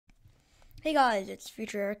Hey guys, it's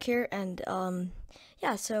Future Eric here, and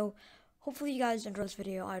yeah. So hopefully you guys enjoy this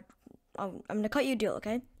video. I'm gonna cut you a deal,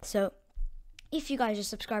 okay? So if you guys just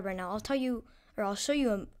subscribe right now, I'll tell you, or I'll show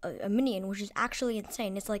you a minion, which is actually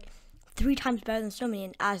insane. It's like 3 times better than Snow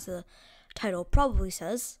Minion, as the title probably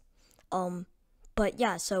says. But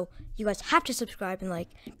yeah, so you guys have to subscribe and like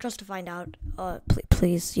just to find out.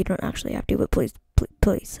 Please, you don't actually have to, but please,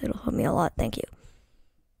 it'll help me a lot. Thank you.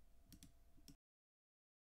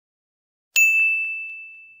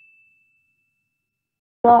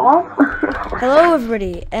 Hello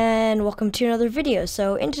everybody, and welcome to another video.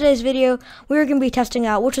 So in today's video, we're going to be testing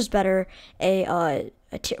out which is better,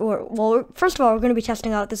 first of all, we're going to be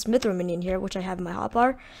testing out this Mythro minion here, which I have in my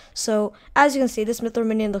hotbar. So as you can see, this Mythro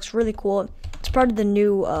minion looks really cool. It's part of the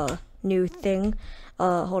new thing.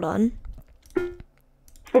 Hold on.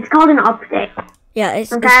 It's called an update. Yeah,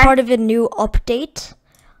 it's part of a new update.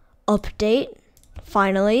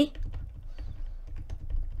 Finally.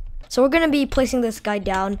 So we're going to be placing this guy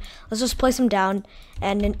down. Let's just place him down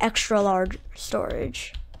and in extra large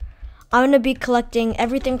storage. I'm going to be collecting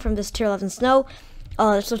everything from this tier 11 snow.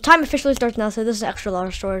 So time officially starts now, so this is extra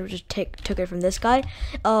large storage. We just took it from this guy.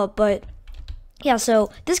 But yeah, so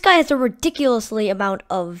this guy has a ridiculously amount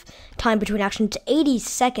of time between actions, 80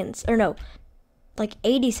 seconds. Or no, like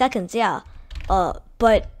 80 seconds, yeah.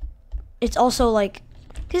 But it's also like,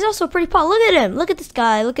 he's also pretty pop. Look at him. Look at this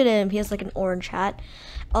guy. Look at him. He has like an orange hat.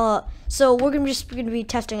 So we're gonna be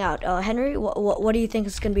testing out. Henry, what do you think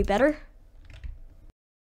is gonna be better?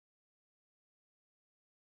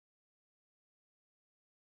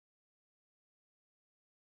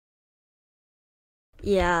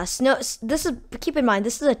 Yeah, snow. Keep in mind,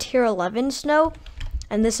 this is a tier 11 snow,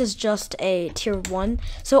 and this is just a tier 1.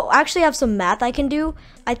 So I actually have some math I can do.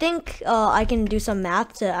 I think I can do some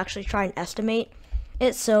math to actually try and estimate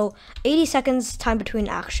it. So 80 seconds time between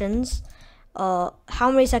actions.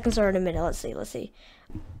 How many seconds are in a minute? Let's see.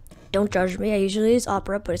 Don't judge me. I usually use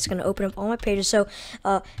Opera, but it's gonna open up all my pages. So,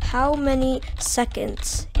 how many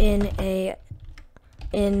seconds in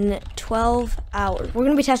 12 hours? We're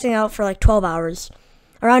gonna be testing out for like 12 hours,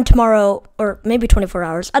 around tomorrow, or maybe 24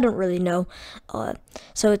 hours. I don't really know.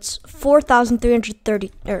 So it's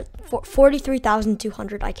 4,330 or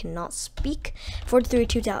 43,200. I cannot speak.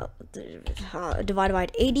 43,200 divided by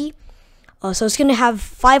 80. So it's going to have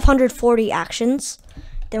 540 actions.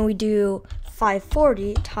 Then we do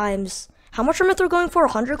 540 times, how much are Mythro going for?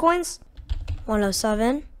 100 coins?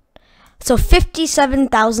 107. So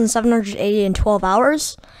 57,780 in 12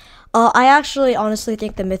 hours. I actually honestly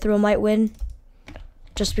think the Mythro might win.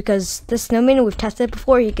 Just because this Snow Minion, we've tested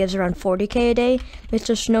before, he gives around 40k a day.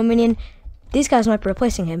 Mr. Snow Minion, these guys might be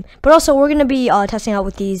replacing him. But also, we're going to be testing out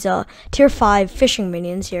with these tier 5 fishing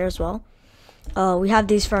minions here as well. We have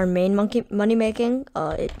these for our main money making.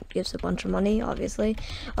 It gives a bunch of money, obviously.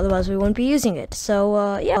 Otherwise, we wouldn't be using it.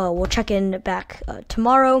 So, yeah, we'll check in back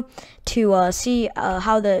tomorrow to see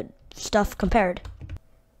how the stuff compared.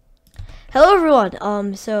 Hello, everyone.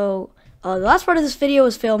 The last part of this video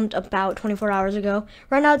was filmed about 24 hours ago.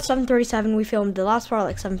 Right now, it's 7:37. We filmed the last part at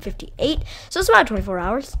like 7:58. So, it's about 24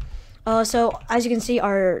 hours. So, as you can see,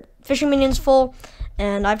 our fishing minion's full.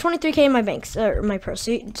 And I have 23k in my banks, my purse.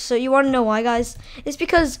 So you want to know why, guys? It's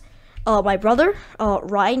because my brother,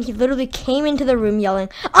 Ryan, he literally came into the room yelling,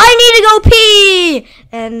 "I need to go pee!"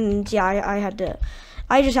 And yeah,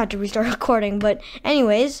 I just had to restart recording. But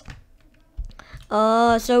anyways,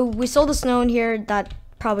 so we sold the snow in here. That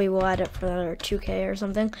probably will add up for another 2k or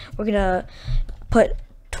something. We're gonna put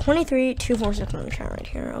 23,246 on the channel right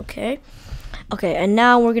here. Okay, and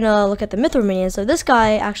now we're gonna look at the Mythro minion. So this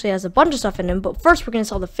guy actually has a bunch of stuff in him, but first we're gonna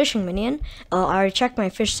sell the fishing minion. I already checked, my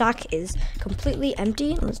fish sack is completely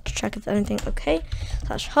empty. Let's check if anything's okay.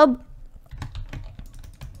 /hub.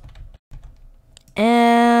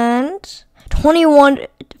 And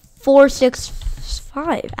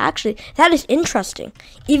 21,465. Actually, that is interesting.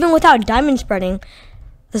 Even without diamond spreading,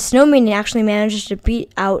 the snow minion actually manages to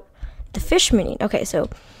beat out the fish minion. Okay, so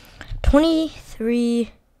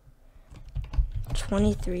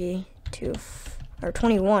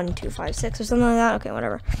 21,256 or something like that. Okay,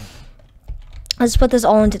 whatever. Let's put this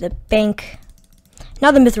all into the bank.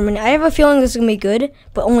 Now the Mythro minion. I have a feeling this is gonna be good,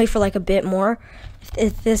 but only for like a bit more.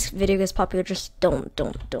 If this video gets popular, just don't do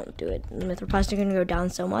it. The Mythro price is gonna go down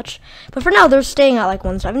so much. But for now, they're staying at like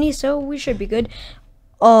 170, so we should be good.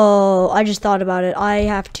 Oh, I just thought about it. I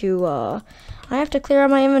have to clear out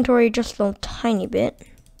my inventory just a tiny bit.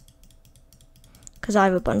 Because I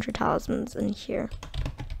have a bunch of talismans in here.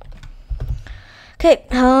 Okay,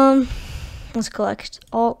 let's collect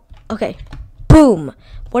all. Okay, boom.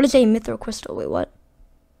 What is a Mythro crystal? Wait, what?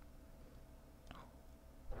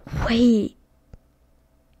 Wait.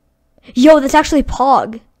 Yo, that's actually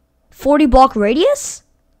Pog. 40 block radius?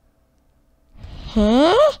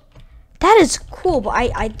 Huh? That is cool, but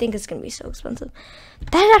I think it's gonna be so expensive.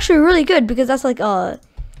 That is actually really good because that's like I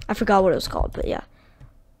forgot what it was called, but yeah.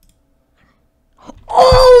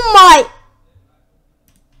 Oh my!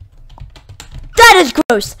 That is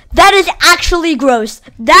gross. That is actually gross.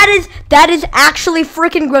 That is actually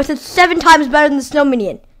freaking gross. It's 7 times better than the snow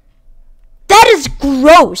minion. That is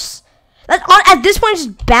gross. At this point, it's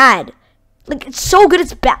bad. Like, it's so good,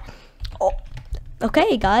 it's bad. Oh.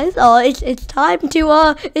 Okay, guys. It's time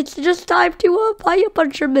to it's just time to buy a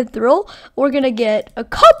bunch of mithril. We're gonna get a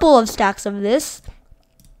couple of stacks of this.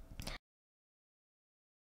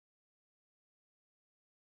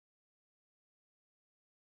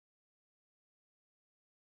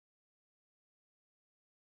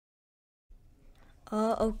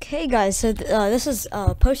 Okay, guys. So this is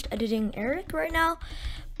post-editing Eric right now,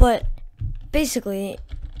 but basically,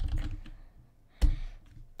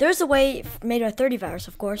 there's a way made by 30 virus,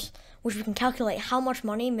 of course, which we can calculate how much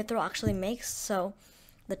money mithril actually makes. So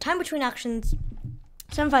the time between actions,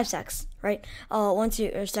 75 seconds, right?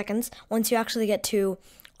 Seconds. Once you actually get to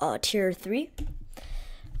tier 3,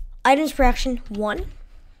 items per action 1.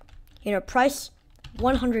 Price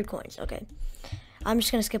 100 coins. Okay. I'm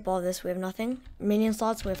just gonna skip all of this. We have nothing. Minion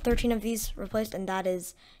slots, we have 13 of these replaced, and that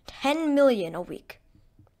is 10 million a week.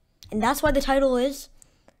 And that's why the title is,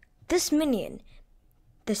 this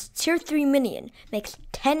tier 3 minion makes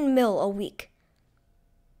 10 mil a week.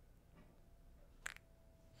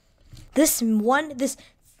 This tier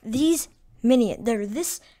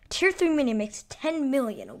 3 minion makes 10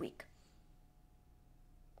 million a week.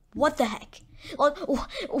 What the heck? What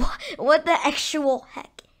the actual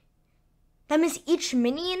heck? That means each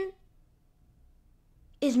minion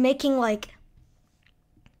is making like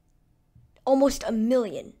almost 1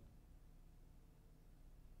 million.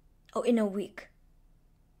 Oh, in a week.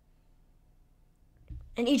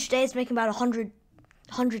 And each day it's making about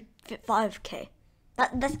 105k.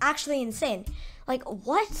 That's actually insane. Like,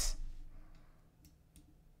 what?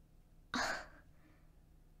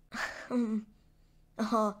 Hopefully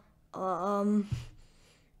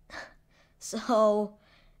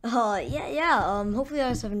you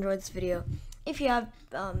guys have enjoyed this video. If you have,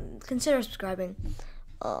 consider subscribing.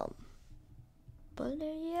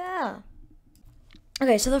 Yeah.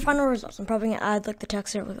 Okay, so the final results. I'm probably gonna add like the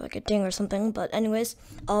text here with like a ding or something, but anyways,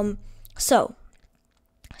 so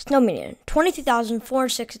snow minion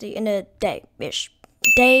 23,460 in a day-ish.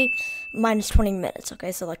 Day minus 20 minutes.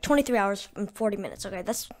 Okay, so like 23 hours and 40 minutes. Okay,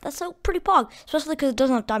 that's so pretty pog, especially because it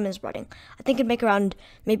doesn't have diamond spreading. I think it'd make around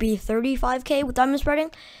maybe 35k with diamond spreading,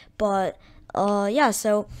 but yeah.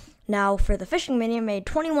 So now for the fishing minion, made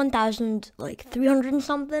 21,300 and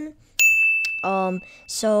something.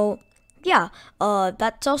 So yeah,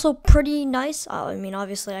 that's also pretty nice. I mean,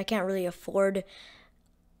 obviously, I can't really afford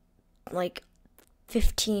like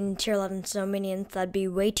 15 tier 11 snow minions. That'd be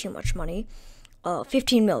way too much money.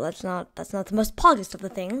 15 mil. That's not the most poggest of the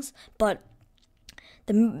things, but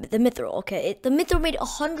the mithril. Okay, the mithril made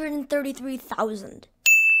 133,000,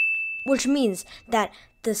 which means that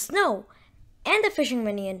the snow and the fishing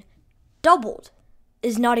minion doubled.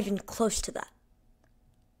 Is not even close to that.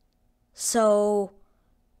 So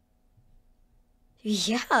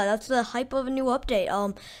yeah, that's the hype of a new update.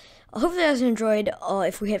 Hopefully you guys enjoyed.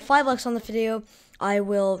 If we hit 5 likes on the video, I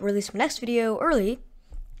will release my next video early.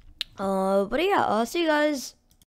 But yeah, see you guys